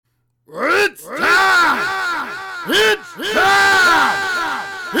It's time! It's time!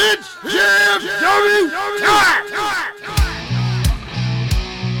 It's JFW time!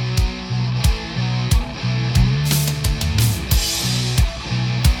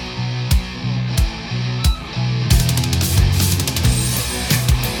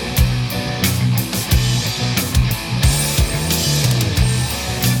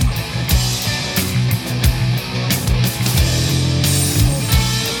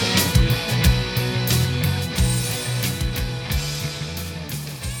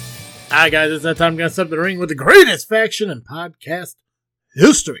 Alright guys, it's that time. I'm going to step the ring with the greatest faction in podcast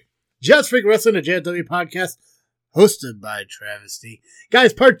history. Just Freaking Wrestling, a JFW podcast hosted by Travesty.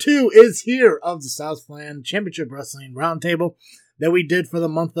 Guys, part 2 is here of the Southland Championship Wrestling Roundtable that we did for the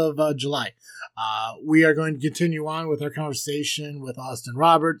month of July. We are going to continue on with our conversation with Austin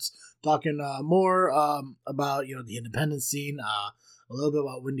Roberts, talking more about the independent scene, a little bit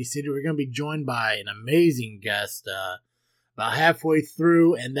about Windy City. We're going to be joined by an amazing guest about halfway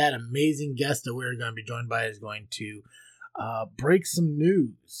through, and that amazing guest that we're going to be joined by is going to break some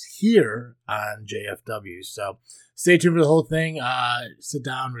news here on JFW. So stay tuned for the whole thing. Sit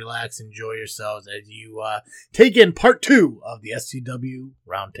down, relax, enjoy yourselves as you take in part 2 of the SCW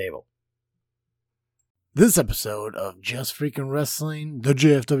Roundtable. This episode of Just Freaking Wrestling, the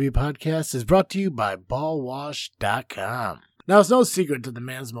JFW podcast, is brought to you by BallWash.com. Now, it's no secret that the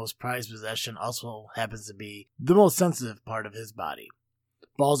man's most prized possession also happens to be the most sensitive part of his body.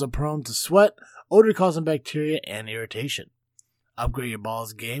 Balls are prone to sweat, odor-causing bacteria, and irritation. Upgrade your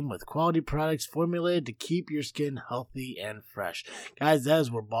balls game with quality products formulated to keep your skin healthy and fresh. Guys, that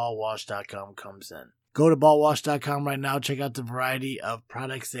is where BallWash.com comes in. Go to BallWash.com right now, check out the variety of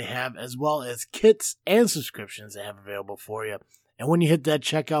products they have, as well as kits and subscriptions they have available for you. And when you hit that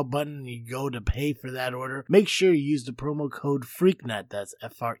checkout button and you go to pay for that order, make sure you use the promo code FREAKNET, that's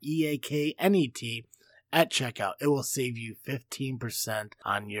FREAKNET, at checkout. It will save you 15%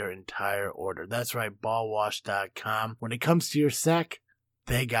 on your entire order. That's right, ballwash.com. When it comes to your sack,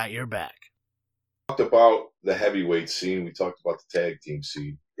 they got your back. We talked about the heavyweight scene. We talked about the tag team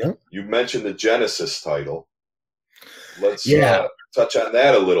scene. Yep. You mentioned the Genesis title. Let's touch on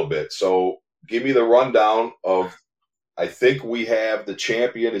that a little bit. So give me the rundown of, I think we have the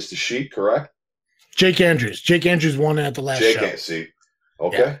champion is the Sheik, correct? Jake Andrews. Jake Andrews won it at the last show. See.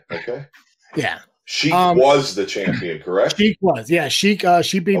 Okay. Yeah. Okay. Yeah. Sheik was the champion, correct? Sheik was. Yeah. Sheik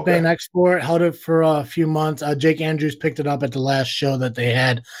beat Bane Export, held it for a few months. Jake Andrews picked it up at the last show that they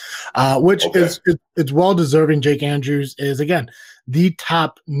had, which is it's well deserving. Jake Andrews is, again, the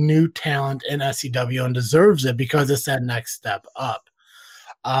top new talent in SCW and deserves it because it's that next step up.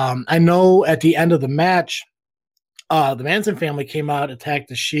 I know at the end of the match, the Manson family came out, attacked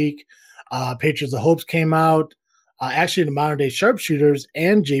the Sheik. Patriots of Hopes came out. Actually, the Modern Day Sharpshooters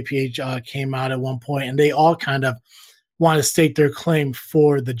and JPH came out at one point, and they all kind of want to stake their claim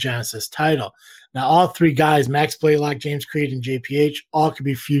for the Genesis title. Now, all three guys, Max Blaylock, James Creed, and JPH, all could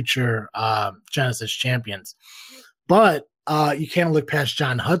be future Genesis champions. But you can't look past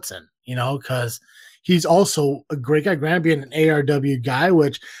John Hudson, because he's also a great guy. Granted, being an ARW guy,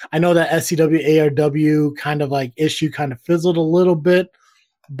 which I know that SCW, ARW kind of like issue kind of fizzled a little bit,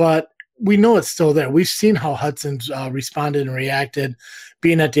 but we know it's still there. We've seen how Hudson's responded and reacted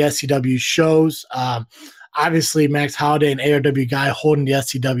being at the SCW shows. Obviously, Max Holiday, an ARW guy holding the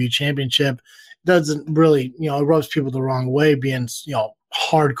SCW championship, doesn't really, it rubs people the wrong way being,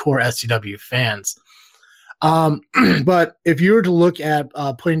 hardcore SCW fans. But if you were to look at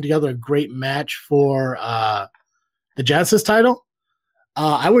putting together a great match for the Genesis title,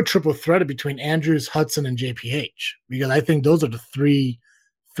 I would triple threat it between Andrews, Hudson, and JPH, because I think those are the three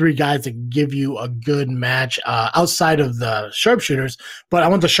guys that give you a good match outside of the Sharpshooters. But I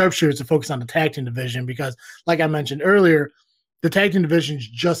want the Sharpshooters to focus on the tag team division because, like I mentioned earlier, the tag team division is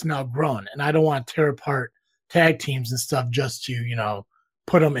just now growing, and I don't want to tear apart tag teams and stuff just to,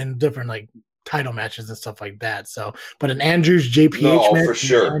 put them in different, title matches and stuff like that. So, but an Andrews JPH match, for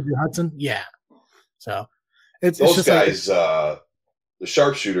sure. Andrew Hudson, yeah. So those just guys, the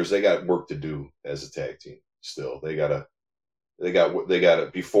Sharpshooters, they got work to do as a tag team. Still, they got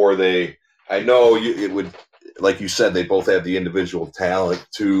it before they. I know it would, like you said, they both have the individual talent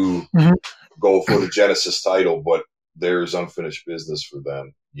to go for the Genesis title, but there's unfinished business for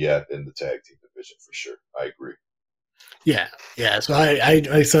them yet in the tag team division for sure. I agree. Yeah. So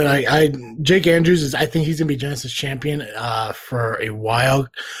I said Jake Andrews I think he's gonna be Genesis champion for a while.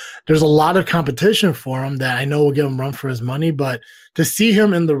 There's a lot of competition for him that I know will give him run for his money, but to see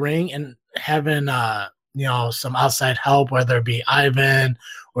him in the ring and having some outside help, whether it be Ivan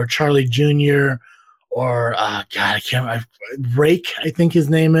or Charlie Jr. or God, I can't. Rake, I think his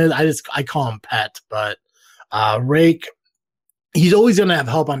name is. I call him Pet, but Rake. He's always going to have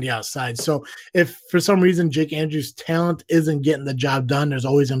help on the outside. So if for some reason Jake Andrews' talent isn't getting the job done, there's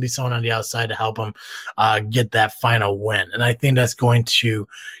always going to be someone on the outside to help him get that final win. And I think that's going to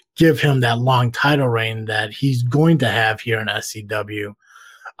give him that long title reign that he's going to have here in SCW.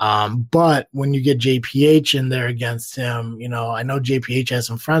 But when you get JPH in there against him, I know JPH has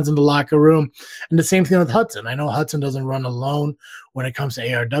some friends in the locker room, and the same thing with Hudson. I know Hudson doesn't run alone when it comes to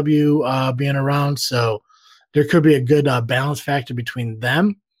ARW being around, so there could be a good balance factor between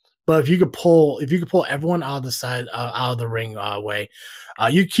them. But if you could pull everyone out of the side, out of the ring way,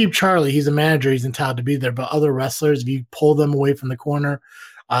 you keep Charlie. He's a manager. He's entitled to be there. But other wrestlers, if you pull them away from the corner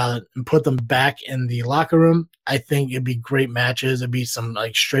and put them back in the locker room, I think it'd be great matches. It'd be some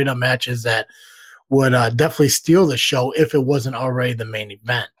like straight up matches that would definitely steal the show if it wasn't already the main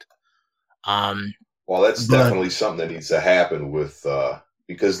event. Well, that's definitely something that needs to happen with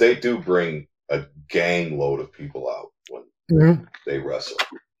because they do bring a gang load of people out when they wrestle.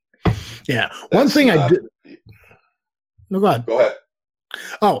 Yeah. One thing I did. No, go ahead. Go ahead.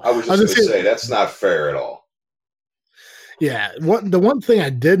 Oh, I was just going to say that's not fair at all. Yeah. The one thing I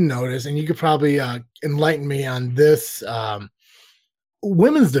did notice, and you could probably enlighten me on this,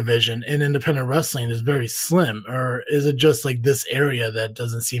 women's division in independent wrestling is very slim, or is it just like this area that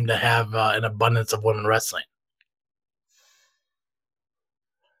doesn't seem to have an abundance of women wrestling?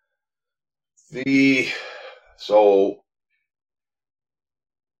 So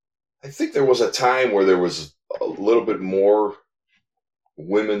I think there was a time where there was a little bit more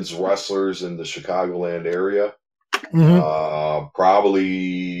women's wrestlers in the Chicagoland area.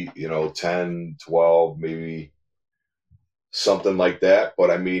 Probably, 10, 12, maybe something like that. But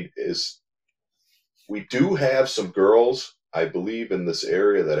I mean, we do have some girls, I believe, in this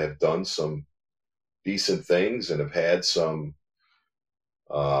area that have done some decent things and have had some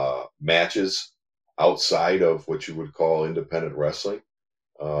matches outside of what you would call independent wrestling.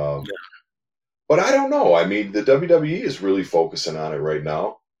 But I don't know. I mean, the WWE is really focusing on it right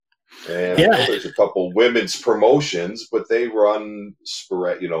now. And I know there's a couple women's promotions, but they run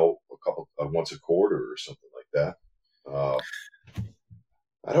sporadic, a couple once a quarter or something like that.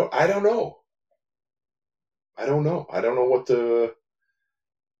 I don't know. I don't know what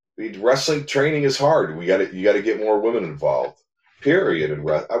wrestling training is hard. You got to get more women involved. Period.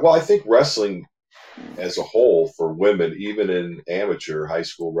 Well, I think wrestling as a whole for women, even in amateur high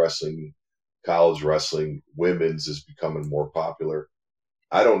school wrestling, college wrestling, women's is becoming more popular.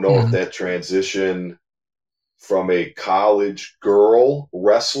 I don't know if that transition from a college girl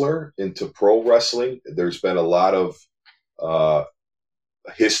wrestler into pro wrestling, there's been a lot of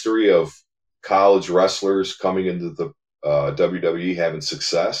history of college wrestlers coming into the WWE having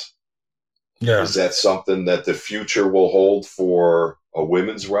success. Yeah. Is that something that the future will hold for a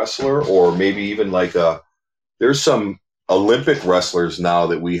women's wrestler, or maybe even there's some Olympic wrestlers now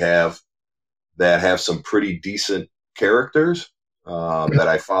that we have that have some pretty decent characters that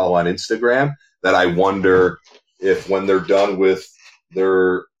I follow on Instagram, that I wonder if when they're done with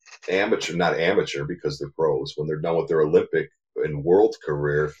their not amateur because they're pros, when they're done with their Olympic and world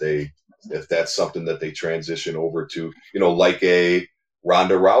career, if that's something that they transition over to, like a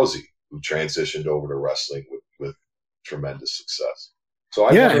Ronda Rousey who transitioned over to wrestling with tremendous success. So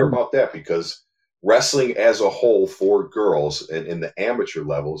I wonder about that, because wrestling as a whole for girls and in the amateur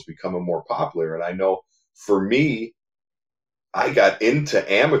level is becoming more popular. And I know for me, I got into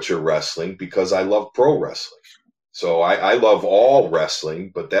amateur wrestling because I love pro wrestling. So I love all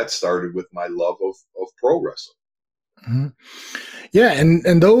wrestling, but that started with my love of pro wrestling. Mm-hmm. Yeah, and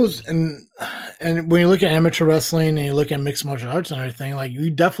when you look at amateur wrestling and you look at mixed martial arts and everything, like,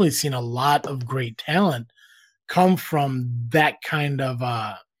 you've definitely seen a lot of great talent come from that kind of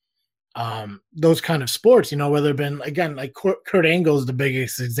those kind of sports, whether it been, again, like Kurt Angle is the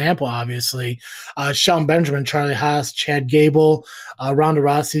biggest example, obviously. Shelton Benjamin, Charlie Haas, Chad Gable, Ronda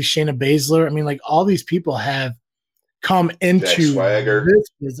Rousey, Shayna Baszler. I mean, like, all these people have come into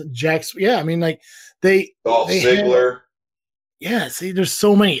Jack Swagger. I mean, like, Dolph Ziggler. See, there's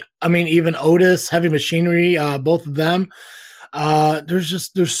so many. I mean, even Otis, Heavy Machinery, both of them.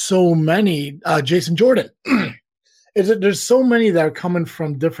 There's so many. Jason Jordan. There's so many that are coming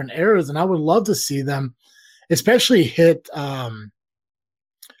from different eras, and I would love to see them, especially hit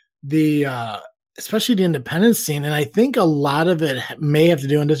especially the independent scene. And I think a lot of it may have to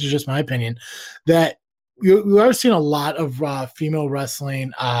do, and this is just my opinion, that you are seeing a lot of female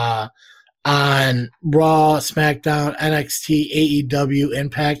wrestling on Raw, SmackDown, NXT, AEW,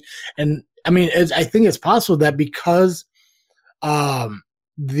 Impact. And I mean, I think it's possible that because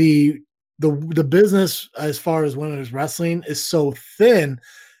the the business as far as women's wrestling is so thin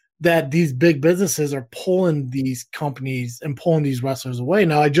that these big businesses are pulling these companies and pulling these wrestlers away.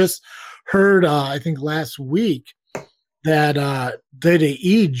 Now, I just heard, I think last week, that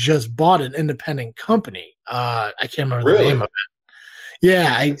WWE just bought an independent company. I can't remember the name of it.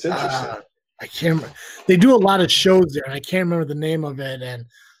 Yeah, I can't remember. They do a lot of shows there, and I can't remember the name of it. And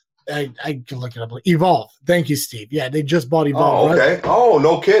I can look it up. Evolve. Thank you, Steve. Yeah, they just bought Evolve. Oh, okay. Oh,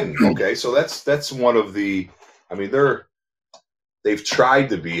 no kidding. Okay, so that's one of the. I mean, they've tried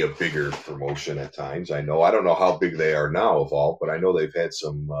to be a bigger promotion at times. I don't know how big they are now, Evolve, but I know they've had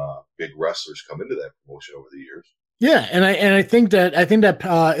some big wrestlers come into that promotion over the years. Yeah, and I think that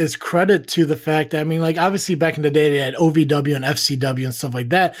is credit to the fact that, I mean, like, obviously back in the day they had OVW and FCW and stuff like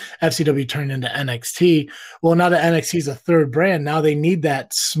that. FCW turned into NXT. Well, now that NXT is a third brand, now they need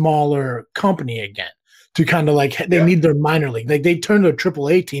that smaller company again to kind of like they need their minor league. Like, they turned their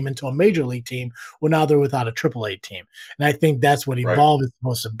AAA team into a major league team. Well, now they're without a AAA team, and I think that's what Evolve is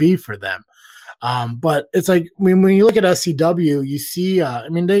supposed to be for them. But it's like, I mean, when you look at SCW, you see, I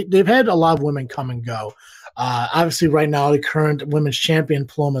mean, they've had a lot of women come and go. Obviously, right now, the current women's champion,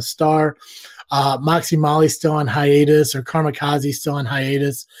 Paloma Star, Moxie Molly's still on hiatus, or Kamikaze's still on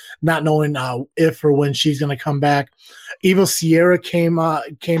hiatus, not knowing if or when she's going to come back. Evil Sierra came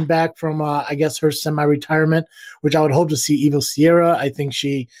back from, I guess, her semi-retirement, which I would hope to see Evil Sierra. I think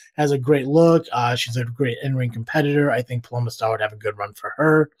she has a great look. She's a great in-ring competitor. I think Paloma Star would have a good run for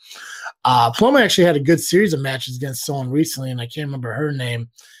her. Paloma actually had a good series of matches against someone recently, and I can't remember her name.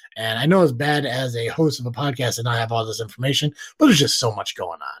 And I know it's bad as a host of a podcast and not have all this information, but there's just so much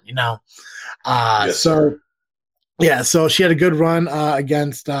going on, you know? So she had a good run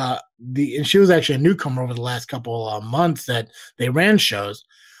against and she was actually a newcomer over the last couple months that they ran shows.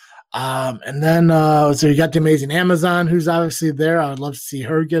 And then, so you got the Amazing Amazon, who's obviously there. I would love to see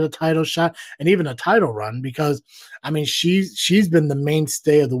her get a title shot and even a title run, because, I mean, she's been the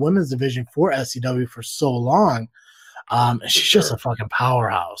mainstay of the women's division for SCW for so long. She's just a fucking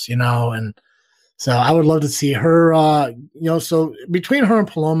powerhouse, you know, and so I would love to see her, you know, so between her and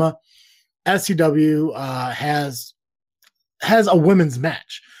Paloma, SCW has a women's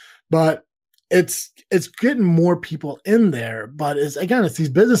match, but it's getting more people in there, but it's these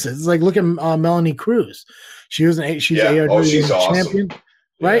businesses. It's like, look at Melanie Cruz. She's AEW champion. Awesome.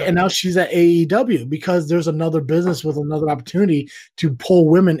 Right. Yeah. And now she's at AEW because there's another business with another opportunity to pull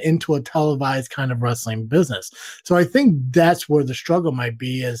women into a televised kind of wrestling business. So I think that's where the struggle might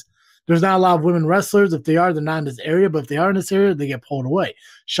be, is there's not a lot of women wrestlers. If they are, they're not in this area, but if they are in this area, they get pulled away.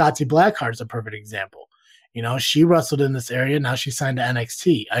 Shotzi Blackheart's a perfect example. You know, she wrestled in this area. Now she's signed to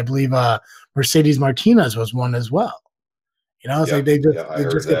NXT. I believe Mercedes Martinez was one as well. You know, it's like they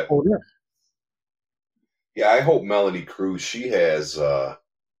just get pulled in. Yeah, I hope Melanie Cruz, she's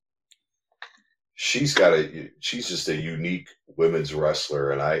just a unique women's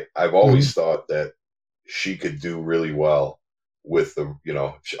wrestler, and I've always thought that she could do really well with the, you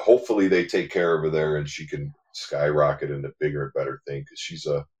know, hopefully they take care of her there and she can skyrocket into bigger and better things, because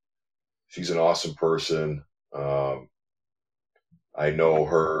she's an awesome person. I know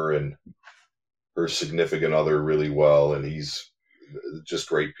her and her significant other really well, and he's just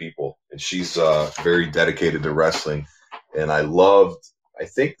great people, and she's very dedicated to wrestling. And I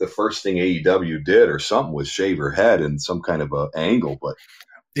think the first thing AEW did or something was shave her head in some kind of a angle, but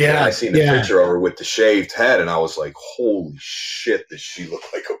I seen a picture of her with the shaved head, and I was like, holy shit, does she look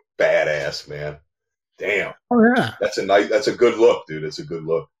like a badass, man? Damn. Oh yeah. That's a good look, dude. It's a good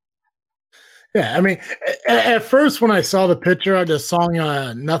look. Yeah, I mean, at first when I saw the picture, the song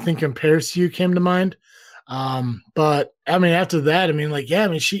 "Nothing Compares to You" came to mind. But I mean, after that, I mean, like, yeah, I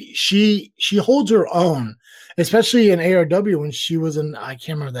mean, she holds her own, especially in ARW when she was in, I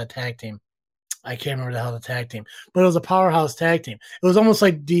can't remember that tag team. I can't remember the hell the tag team, but it was a powerhouse tag team. It was almost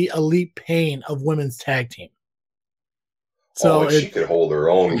like the Elite Pain of women's tag team. So she could hold her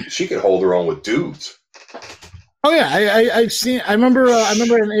own. She could hold her own with dudes. Oh yeah, I remember an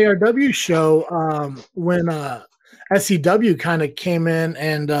ARW show when SCW kind of came in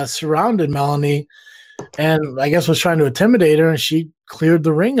and surrounded Melanie, and I guess was trying to intimidate her, and she cleared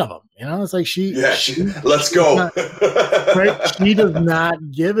the ring of them. You know, it's like let's go. Right? She does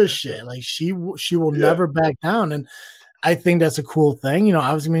not give a shit. Like she will never back down, and I think that's a cool thing. You know,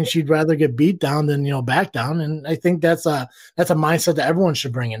 obviously, I mean, she'd rather get beat down than, you know, back down, and I think that's a mindset that everyone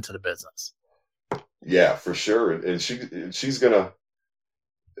should bring into the business. Yeah, for sure, and she's gonna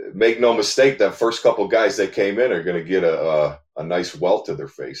make no mistake. That first couple of guys that came in are gonna get a nice welt to their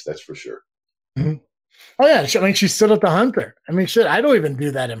face. That's for sure. Mm-hmm. Oh yeah, I mean, she stood up to Hunter. I mean, shit, I don't even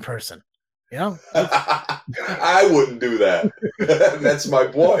do that in person. Yeah. I wouldn't do that. That's my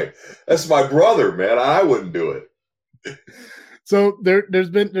boy. That's my brother, man. I wouldn't do it. So there's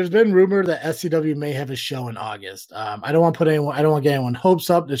been rumor that SCW may have a show in August. I don't want to get anyone hopes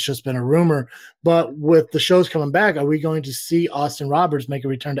up. It's just been a rumor. But with the shows coming back, are we going to see Austin Roberts make a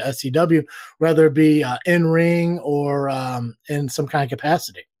return to SCW, whether it be in ring or in some kind of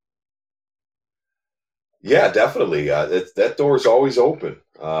capacity? Yeah, definitely. That door is always open.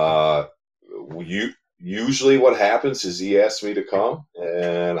 Usually what happens is he asks me to come,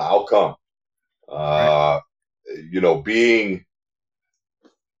 and I'll come. Being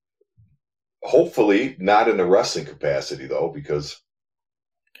hopefully not in a wrestling capacity though, because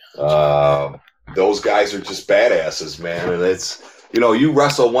those guys are just badasses, man. And it's, you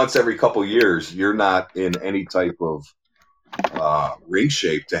wrestle once every couple years. You're not in any type of ring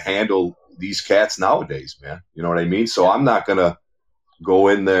shape to handle these cats nowadays, man. You know what I mean? So I'm not gonna go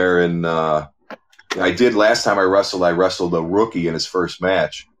in there and I did last time I wrestled a rookie in his first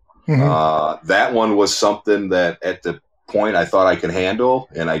match. Mm-hmm. That one was something that at the point I thought I could handle,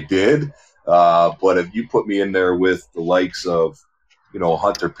 and I did. But if you put me in there with the likes of,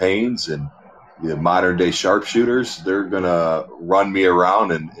 Hunter Paynes and the modern day sharpshooters, they're gonna run me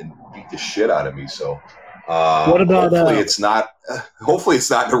around and beat the shit out of me. So what about hopefully it's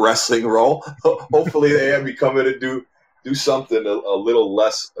not in a wrestling role. Hopefully they have me come in and do something a little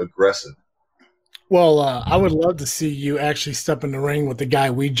less aggressive. Well, I would love to see you actually step in the ring with the guy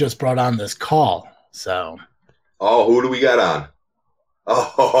we just brought on this call. So, who do we got on?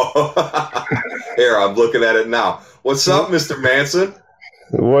 Oh, here, I'm looking at it now. What's up, Mr. Manson?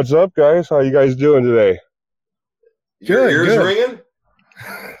 What's up, guys? How you guys doing today? Your ears ringing?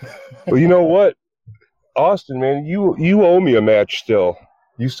 Well, you know what, Austin, man, you owe me a match still.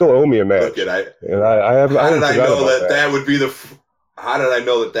 You still owe me a match. Look at I have. How did I know that would be the? How did I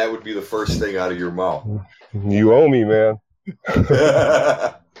know that would be the first thing out of your mouth? You owe me, man.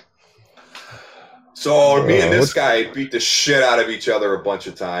 So me and this guy beat the shit out of each other a bunch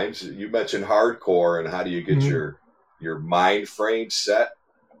of times. You mentioned hardcore and how do you get your mind frame set?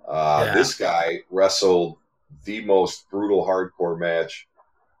 This guy wrestled the most brutal hardcore match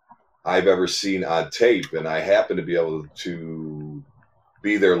I've ever seen on tape, and I happened to be able to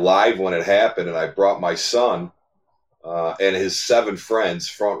be there live when it happened, and I brought my son and his 7 friends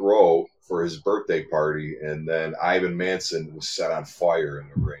front row for his birthday party, and then Ivan Manson was set on fire in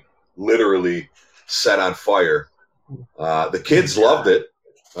the ring. Literally set on fire. The kids loved it,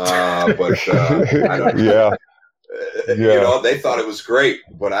 but I don't know. They thought it was great,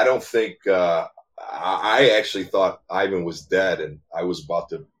 but I don't think I actually thought Ivan was dead, and I was about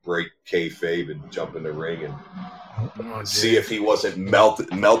to break kayfabe and jump in the ring and see if he wasn't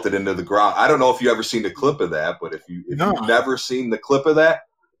melted into the ground. I don't know if you ever seen the clip of that, but if you've never seen the clip of that,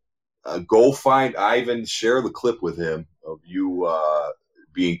 go find Ivan, share the clip with him of you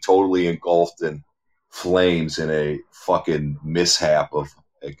being totally engulfed in flames in a fucking mishap of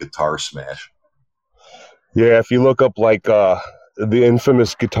a guitar smash. Yeah, if you look up like the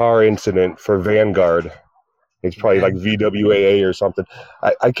infamous guitar incident for Vanguard, it's probably like VWAA or something.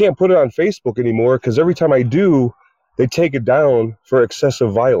 I can't put it on Facebook anymore because every time I do, they take it down for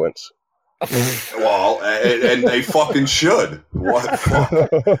excessive violence. Well, and they fucking should. What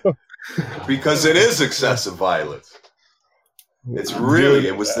fuck? Because it is excessive violence. It's really,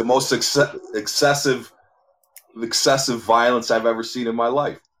 it was the most excessive violence I've ever seen in my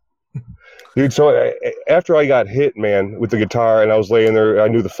life. Dude, so after I got hit, man, with the guitar and I was laying there, I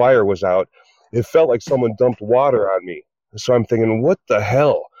knew the fire was out. It felt like someone dumped water on me. So I'm thinking, what the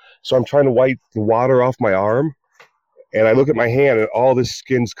hell? So I'm trying to wipe the water off my arm, and I look at my hand and all this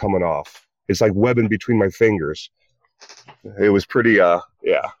skin's coming off. It's like webbing between my fingers. It was pretty,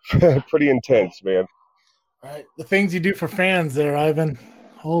 pretty intense, man. Right, the things you do for fans there, Ivan.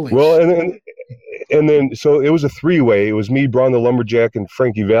 Holy well, shit. And then, so it was a 3-way. It was me, Braun the Lumberjack, and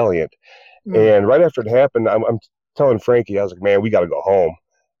Frankie Valiant. And right after it happened, I'm telling Frankie, I was like, man, we got to go home.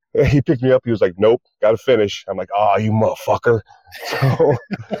 And he picked me up. He was like, nope, got to finish. I'm like, you motherfucker. So,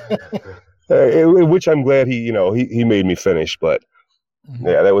 which I'm glad he made me finish. But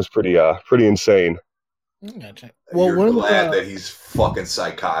yeah, that was pretty insane. Gotcha. Well, you're glad that he's fucking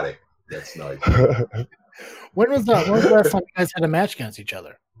psychotic. That's nice. When was the last time you guys had a match against each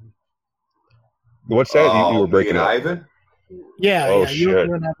other? What's that? You were breaking up. Ivan? Yeah. Oh, shit.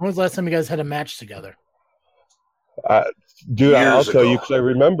 When was the last time you guys had a match together? Dude, I'll tell you because I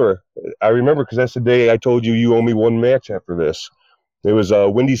remember because that's the day I told you owe me one match after this. It was a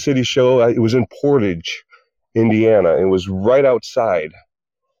Windy City show. It was in Portage, Indiana. It was right outside.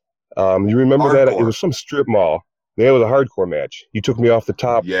 You remember hardcore. That? It was some strip mall. It was a hardcore match. You took me off the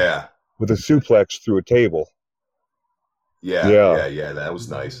top. Yeah. with a suplex through a table. Yeah. That was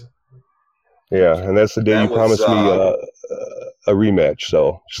nice. Yeah, and that's the day That you promised me a rematch.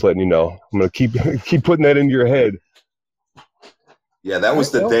 So just letting you know, I'm gonna keep putting that into your head. Yeah, that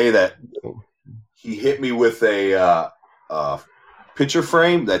was the day that he hit me with a picture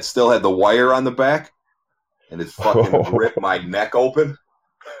frame that still had the wire on the back, and it fucking ripped my neck open.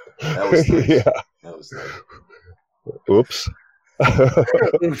 That was nice. Yeah. That was nice. Oops.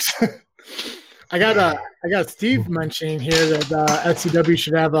 Oops. I got Steve mentioning here that SCW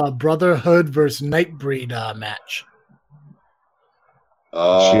should have a Brotherhood versus Nightbreed match.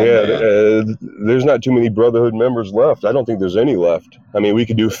 There's not too many Brotherhood members left. I don't think there's any left. I mean, we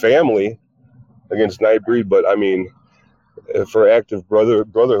could do family against Nightbreed, but I mean, for active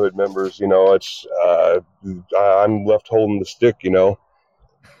Brotherhood members, you know, it's I'm left holding the stick, you know.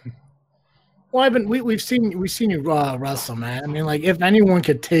 Well, we've seen you wrestle, man. I mean, like, if anyone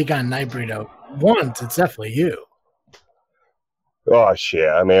could take on Nightbreed once, it's definitely you. Oh shit!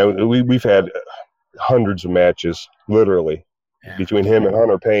 I mean, we've had hundreds of matches, literally, between him and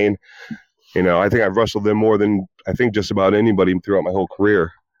Hunter Payne. You know, I think I've wrestled them more than I think just about anybody throughout my whole career.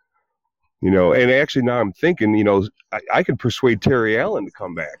 You know, and actually now I'm thinking, you know, I could persuade Terry Allen to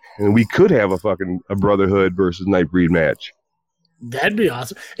come back, and we could have a Brotherhood versus Nightbreed match. That'd be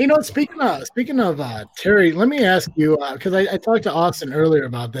awesome. You know, speaking of Terry, let me ask you, because I talked to Austin earlier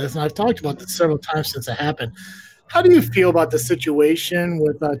about this, and I've talked about this several times since it happened. How do you feel about the situation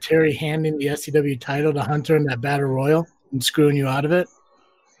with Terry handing the SCW title to Hunter in that Battle Royal and screwing you out of it?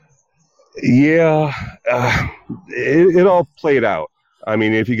 Yeah, it all played out. I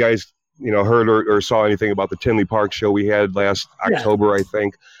mean, if you guys, you know, heard or saw anything about the Tinley Park show we had last October, I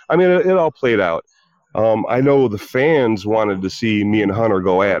think. I mean, it all played out. I know the fans wanted to see me and Hunter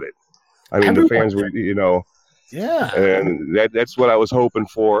go at it. I mean, the fans were, you know, and that's what I was hoping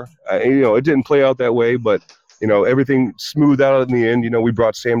for. You know, it didn't play out that way, but you know, everything smoothed out in the end. You know, we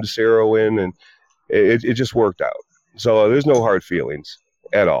brought Sam DeCero in, and it just worked out. So there's no hard feelings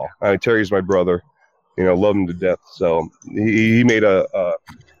at all. I mean, Terry's my brother. You know, love him to death. So he made a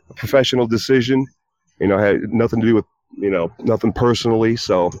professional decision. You know, had nothing to do with, you know, nothing personally.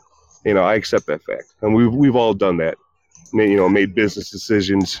 So. You know, I accept that fact, and we've all done that. You know, made business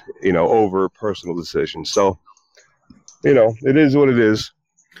decisions, you know, over personal decisions. So, you know, it is what it is.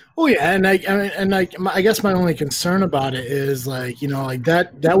 Oh yeah, and I guess my only concern about it is like, you know, like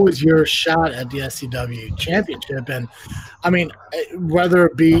that was your shot at the SCW championship, and I mean, whether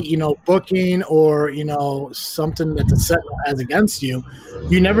it be, you know, booking or, you know, something that the Sentinel has against you,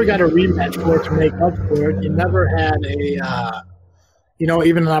 you never got a rematch for it to make up for it. You never had a you know,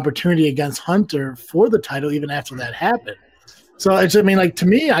 even an opportunity against Hunter for the title, even after that happened. So it's, I mean, like, to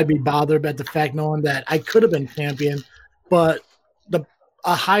me, I'd be bothered at the fact knowing that I could have been champion, but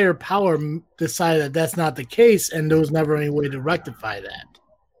a higher power decided that that's not the case, and there was never any way to rectify that.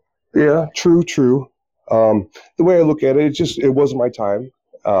 Yeah, true. The way I look at it, it wasn't my time.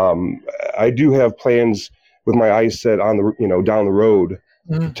 I do have plans with my eyes set on the, you know, down the road,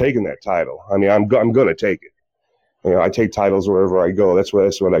 taking that title. I mean, I'm going to take it. You know, I take titles wherever I go. That's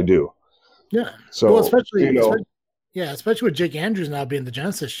what I do. Yeah. So, well, especially, you know, especially with Jake Andrews now being the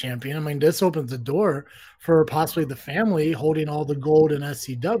Genesis champion. I mean, this opens the door for possibly the family holding all the gold in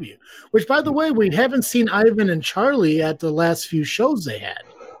SCW. Which, by the way, we haven't seen Ivan and Charlie at the last few shows they had.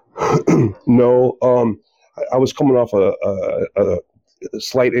 No. I was coming off a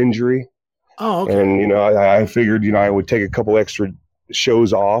slight injury. Oh, okay. And you know, I figured, you know, I would take a couple extra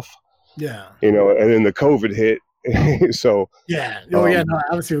shows off. Yeah. You know, and then the COVID hit. So yeah, no,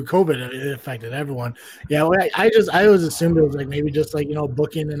 obviously with COVID it affected everyone. Yeah, well, I always assumed it was like maybe just like, you know,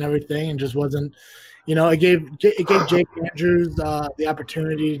 booking and everything, and just wasn't, you know, it gave Jake Andrews the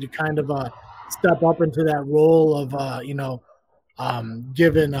opportunity to kind of step up into that role of you know,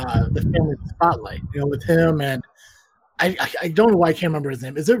 given the family spotlight, you know, with him. And I don't know why I can't remember his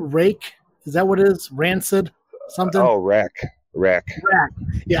name. Is it Rake? Is that what it is? Rancid something? Oh, Rack.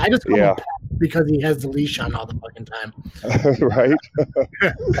 Yeah, I just call him Pat because he has the leash on all the fucking time. Right.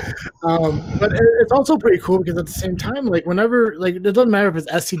 But it's also pretty cool because at the same time, like, whenever, like, it doesn't matter if it's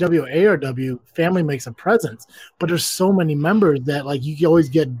SCW or ARW, family makes a presence, but there's so many members that, like, you can always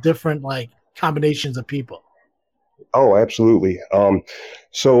get different, like, combinations of people. Oh, absolutely.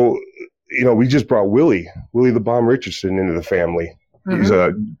 So, you know, we just brought Willie the Bomb Richardson into the family. He's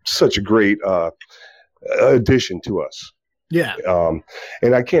such a great addition to us. Yeah.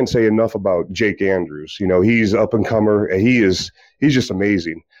 And I can't say enough about Jake Andrews. You know, he's up and comer. He's just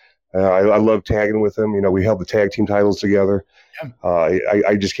amazing. I love tagging with him. You know, we held the tag team titles together. Yeah.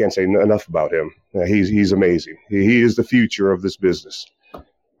 I just can't say enough about him. He's amazing. He is the future of this business.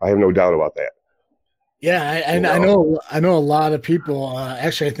 I have no doubt about that. Yeah, I know a lot of people.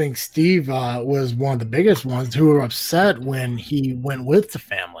 Actually, I think Steve was one of the biggest ones who were upset when he went with the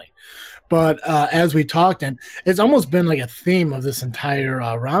family. But as we talked, and it's almost been like a theme of this entire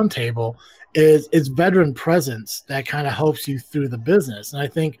roundtable, is veteran presence that kind of helps you through the business. And I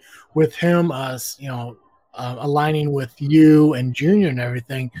think with him, aligning with you and Junior and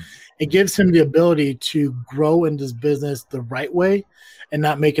everything, it gives him the ability to grow in this business the right way and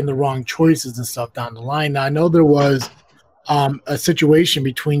not making the wrong choices and stuff down the line. Now, I know there was a situation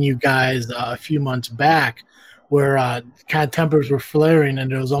between you guys a few months back where kind of tempers were flaring and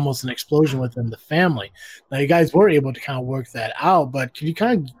there was almost an explosion within the family. Now, you guys were able to kind of work that out, but can you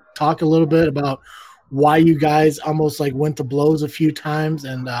kind of talk a little bit about why you guys almost like went to blows a few times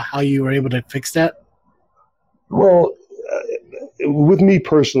and how you were able to fix that? Well, with me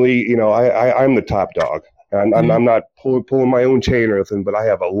personally, I'm the top dog. I'm not pulling my own chain or anything, but I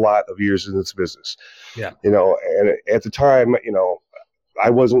have a lot of years in this business. Yeah. And at the time, I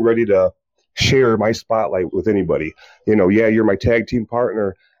wasn't ready to share my spotlight with anybody. Yeah, you're my tag team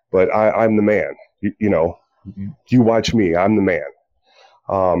partner, but I'm the man. You watch me. I'm the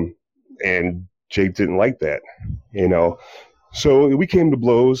man. And Jake didn't like that, So we came to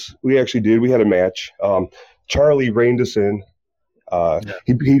blows. We actually did. We had a match. Charlie reined us in.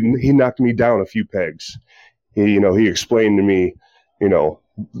 He knocked me down a few pegs. He explained to me,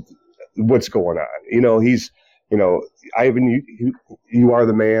 what's going on. He's, Ivan, you are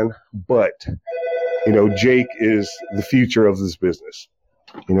the man, but, Jake is the future of this business.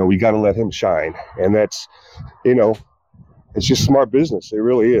 We got to let him shine. And that's, it's just smart business. It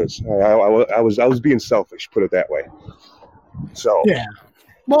really is. I was being selfish, put it that way. So, yeah.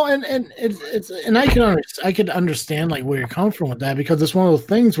 Well, and I can understand like where you're coming from with that, because it's one of those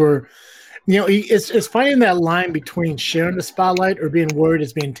things where, it's finding that line between sharing the spotlight or being worried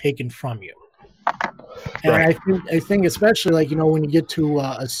it's being taken from you. And right. I think especially like, when you get to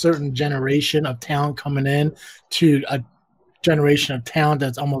a certain generation of talent coming in to a generation of talent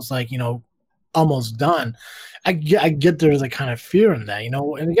that's almost like, almost done. I get there's a kind of fear in that,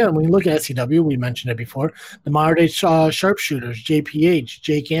 and again, when you look at SCW, we mentioned it before, the modern day sharpshooters, JPH,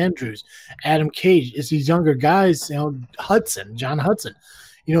 Jake Andrews, Adam Cage, it's these younger guys, John Hudson,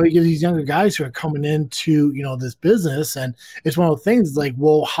 you get these younger guys who are coming into, this business, and it's one of the things like,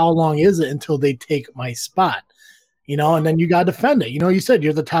 well, how long is it until they take my spot? And then you got to defend it. You said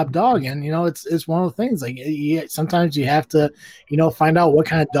you're the top dog, and, it's one of the things like sometimes you have to, find out what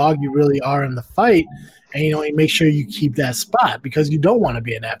kind of dog you really are in the fight, and, you make sure you keep that spot because you don't want to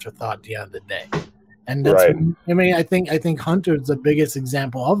be an afterthought at the end of the day. And that's, right. I think Hunter's the biggest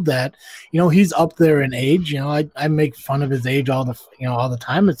example of that. He's up there in age. I make fun of his age all the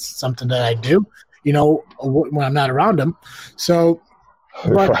time. It's something that I do, when I'm not around him. So,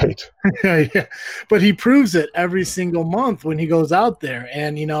 right. Yeah, but he proves it every single month when he goes out there,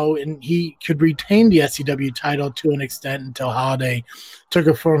 and and he could retain the SCW title to an extent until Holiday took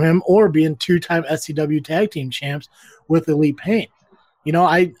it from him, or being 2-time SCW tag team champs with Elite Pain.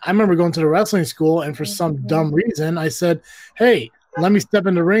 I remember going to the wrestling school, and for some dumb reason, I said, "Hey, let me step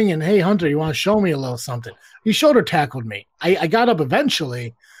in the ring, and hey, Hunter, you want to show me a little something?" He shoulder tackled me. I got up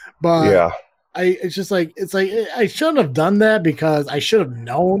eventually, but yeah. It's like I shouldn't have done that, because I should have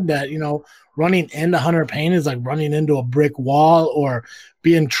known that, running into Hunter Payne is like running into a brick wall or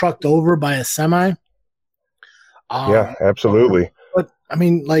being trucked over by a semi. Yeah, absolutely. But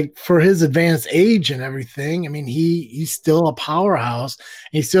like for his advanced age and everything, he's still a powerhouse.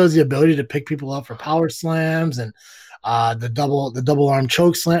 He still has the ability to pick people up for power slams and the double arm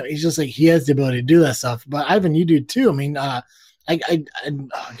choke slam. He's just like, he has the ability to do that stuff. But Ivan, you do too.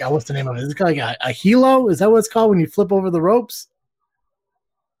 God, what's the name of it? Is it called like a helo? Is that what it's called when you flip over the ropes?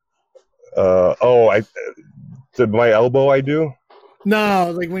 My elbow, I do.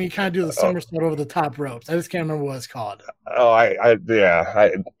 No, like when you kind of do the somersault over the top ropes. I just can't remember what it's called. Oh, I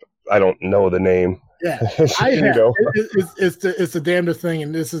don't know the name. Yeah, it's the damnedest thing,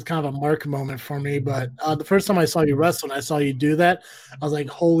 and this is kind of a mark moment for me. But the first time I saw you wrestle and I saw you do that, I was like,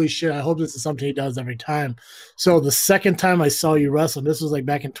 "Holy shit! I hope this is something he does every time." So the second time I saw you wrestle, this was like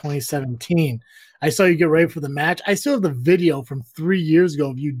back in 2017. I saw you get ready for the match. I still have the video from 3 years ago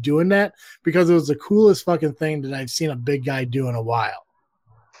of you doing that, because it was the coolest fucking thing that I've seen a big guy do in a while.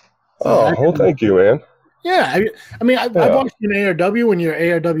 So well, thank you, man. Yeah, I watched you in ARW when you're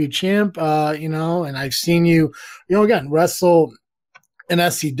ARW champ, and I've seen you, again, wrestle in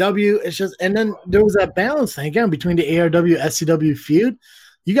SCW. It's just, and then there was that balance thing again between the ARW SCW feud.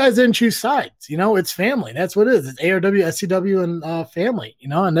 You guys didn't choose sides, it's family. That's what it is. It's ARW, SCW, and family,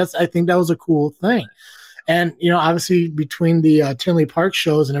 and I think that was a cool thing. And, obviously between the Tinley Park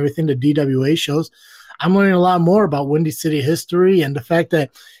shows and everything, the DWA shows, I'm learning a lot more about Windy City history and the fact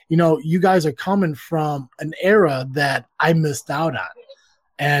that, you guys are coming from an era that I missed out on.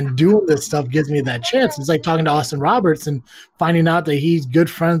 And doing this stuff gives me that chance. It's like talking to Austin Roberts and finding out that he's good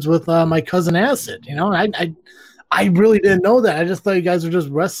friends with my cousin Acid. I really didn't know that. I just thought you guys were just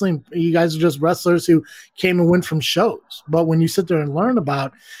wrestling. You guys are just wrestlers who came and went from shows. But when you sit there and learn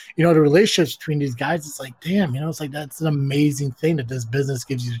about, the relationships between these guys, it's like, damn, it's like that's an amazing thing that this business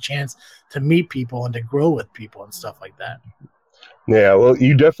gives you the chance to meet people and to grow with people and stuff like that. Yeah, well,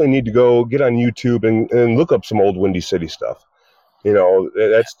 you definitely need to go get on YouTube and look up some old Windy City stuff.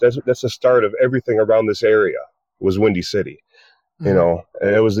 That's the start of everything around this area was Windy City. And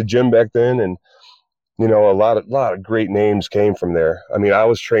it was the gym back then, and a lot of great names came from there. I mean, I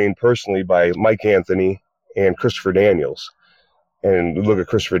was trained personally by Mike Anthony and Christopher Daniels. And look at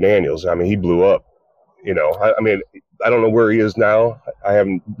Christopher Daniels. I mean, he blew up. I don't know where he is now. I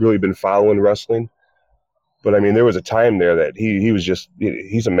haven't really been following wrestling. But, I mean, there was a time there that he was just –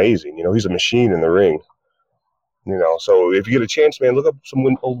 he's amazing. He's a machine in the ring. So if you get a chance, man, look up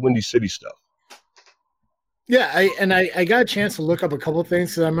some old Windy City stuff. Yeah, I got a chance to look up a couple of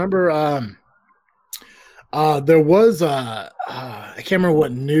things because I remember there was I can't remember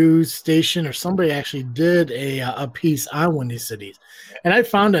what news station or somebody actually did a piece on Windy City, and I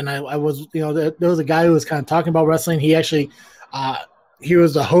found it. And I was there was a guy who was kind of talking about wrestling. He actually he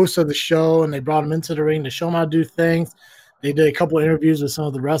was the host of the show, and they brought him into the ring to show him how to do things. They did a couple of interviews with some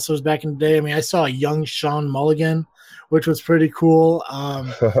of the wrestlers back in the day. I mean, I saw a young Sean Mulligan, which was pretty cool.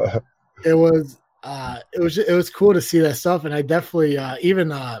 It was cool to see that stuff, and I definitely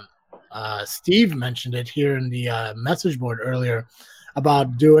even Steve mentioned it here in the message board earlier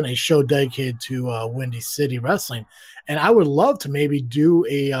about doing a show dedicated to Windy City Wrestling. And I would love to maybe do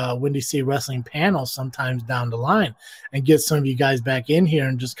a Windy City Wrestling panel sometimes down the line and get some of you guys back in here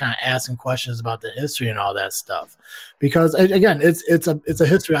and just kind of asking questions about the history and all that stuff. Because again, it's a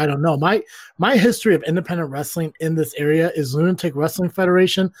history I don't know. My history of independent wrestling in this area is Lunatic Wrestling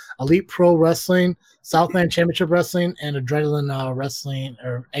Federation, Elite Pro Wrestling, Southland Championship Wrestling, and Adrenaline Wrestling,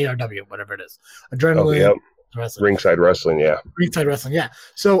 or ARW, whatever it is. Adrenaline Wrestling. Ringside Wrestling, yeah. Ringside Wrestling, yeah.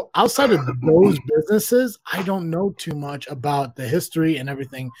 So outside of those businesses, I don't know too much about the history and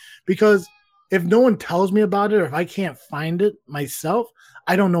everything, because if no one tells me about it, or if I can't find it myself,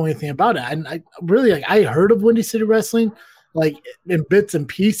 I don't know anything about it. And I really, I heard of Windy City Wrestling, like in bits and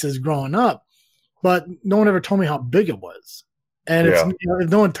pieces growing up, but no one ever told me how big it was. And if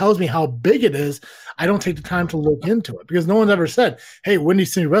no one tells me how big it is, I don't take the time to look into it, because no one's ever said, hey, Windy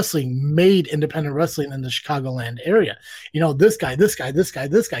City Wrestling made independent wrestling in the Chicagoland area. This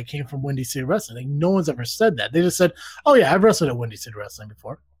guy came from Windy City Wrestling. Like, no one's ever said that. They just said, oh, yeah, I've wrestled at Windy City Wrestling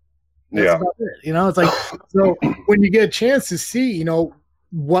before. That's about it. It's like, so when you get a chance to see,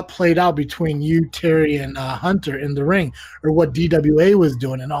 what played out between you, Terry, and Hunter in the ring, or what DWA was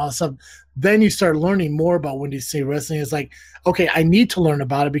doing and all that stuff, then you start learning more about Windy City Wrestling. It's like, okay, I need to learn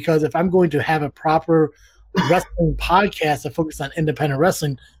about it, because if I'm going to have a proper wrestling podcast that focuses on independent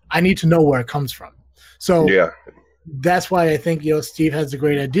wrestling, I need to know where it comes from. So that's why I think, Steve has a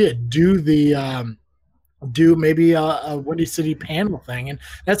great idea. Do maybe a Windy City panel thing, and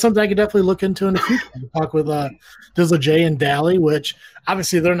that's something I could definitely look into in the future. Talk with Dizzle J and Dally, which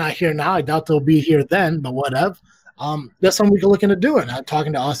obviously they're not here now. I doubt they'll be here then, but whatever. That's something we can look into doing.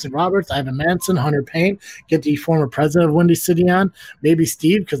 Talking to Austin Roberts, Ivan Manson, Hunter Payne, get the former president of Windy City on, maybe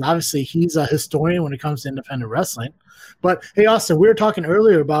Steve, because obviously he's a historian when it comes to independent wrestling. But hey, Austin, we were talking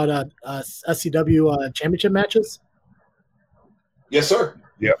earlier about SCW championship matches. Yes, sir.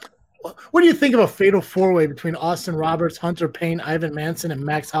 Yep. What do you think of a fatal four-way between Austin Roberts, Hunter Payne, Ivan Manson, and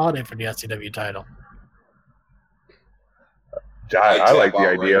Max Holiday for the SCW title? I like the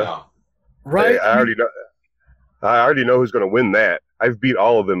idea. Right? I already know who's going to win that. I've beat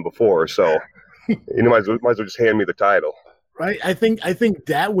all of them before, so you might as well just hand me the title. Right? I think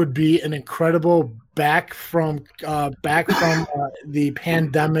that would be an incredible back from the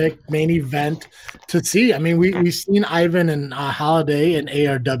pandemic main event to see. I mean, we've seen Ivan and Holiday and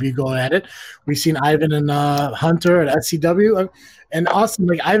ARW go at it. We've seen Ivan and Hunter at SCW. And Austin,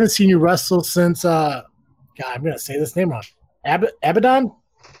 like, I haven't seen you wrestle since God, I'm gonna say this name wrong. Abaddon?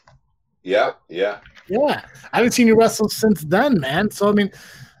 Yeah. Yeah. I haven't seen you wrestle since then, man. So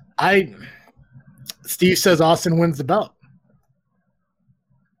I mean, Steve says Austin wins the belt.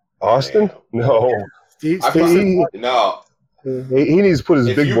 Austin? No. Steve, no. He needs to put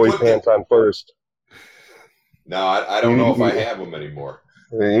his big boy pants on first. No, I don't know if I have them anymore.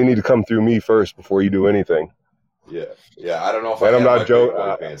 You need to come through me first before you do anything. Yeah. I don't know if I have my big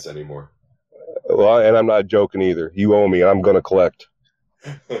boy pants anymore. Well, Well, and I'm not joking either. You owe me, and I'm going to collect.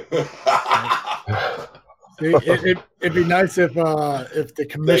 It'd be nice if the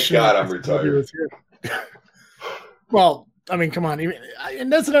commissioner. Thank God I'm retired. Was here. Well, I mean, come on,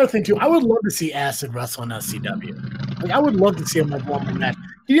 and that's another thing too. I would love to see Acid wrestle in SCW. Like, I would love to see him like one more match.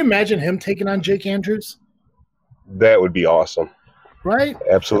 Can you imagine him taking on Jake Andrews? That would be awesome. Right?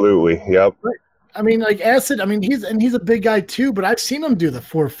 Absolutely. Yep. Right. I mean, like Acid. I mean, he's a big guy too. But I've seen him do the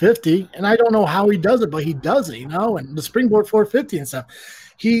 450, and I don't know how he does it, but he does it. And the springboard 450 and stuff.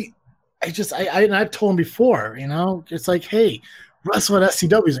 I've told him before. It's like, hey, wrestle at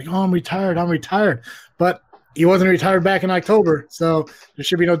SCW. He's like, oh, I'm retired. But he wasn't retired back in October, so there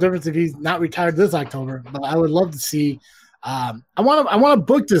should be no difference if he's not retired this October. But I would love to see. I want to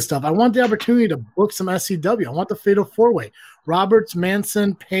book this stuff. I want the opportunity to book some SCW. I want the Fatal 4-Way. Roberts,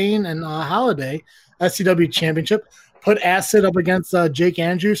 Manson, Payne, and Holiday SCW Championship. Put Acid up against Jake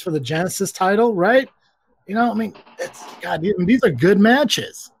Andrews for the Genesis title, right? I mean, these are good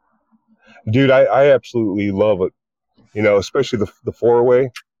matches. Dude, I absolutely love it. Especially the 4-Way.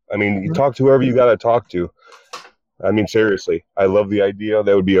 I mean, you talk to whoever you got to talk to. I mean, seriously, I love the idea.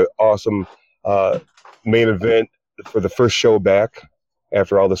 That would be an awesome main event for the first show back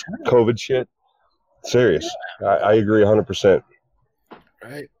after all this COVID shit. Serious. Yeah. I agree 100%.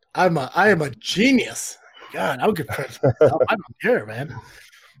 Right. I am a genius. God, I would get I don't care, man.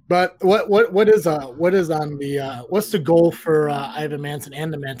 But what is on the what's the goal for Ivan Manson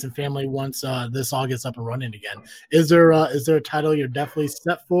and the Manson family once this all gets up and running again? Is there a title you're definitely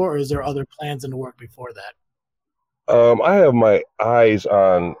set for, or is there other plans in the work before that? I have my eyes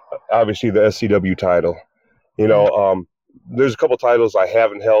on obviously the SCW title. There's a couple titles I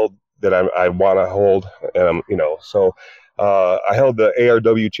haven't held that I want to hold, and so I held the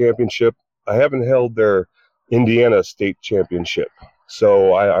ARW championship. I haven't held their Indiana state championship,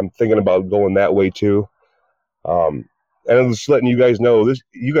 so I'm thinking about going that way too. And I'm just letting you guys know this.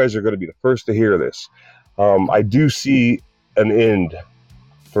 You guys are going to be the first to hear this. I do see an end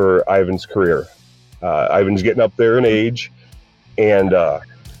for Ivan's career. Ivan's getting up there in age, and I'm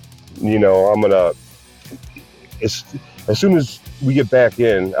gonna. As soon as we get back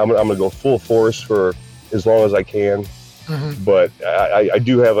in, I'm gonna go full force for as long as I can. Mm-hmm. But I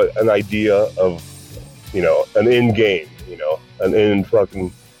do have an idea of, an end game, an end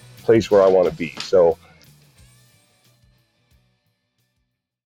fucking place where I want to be. So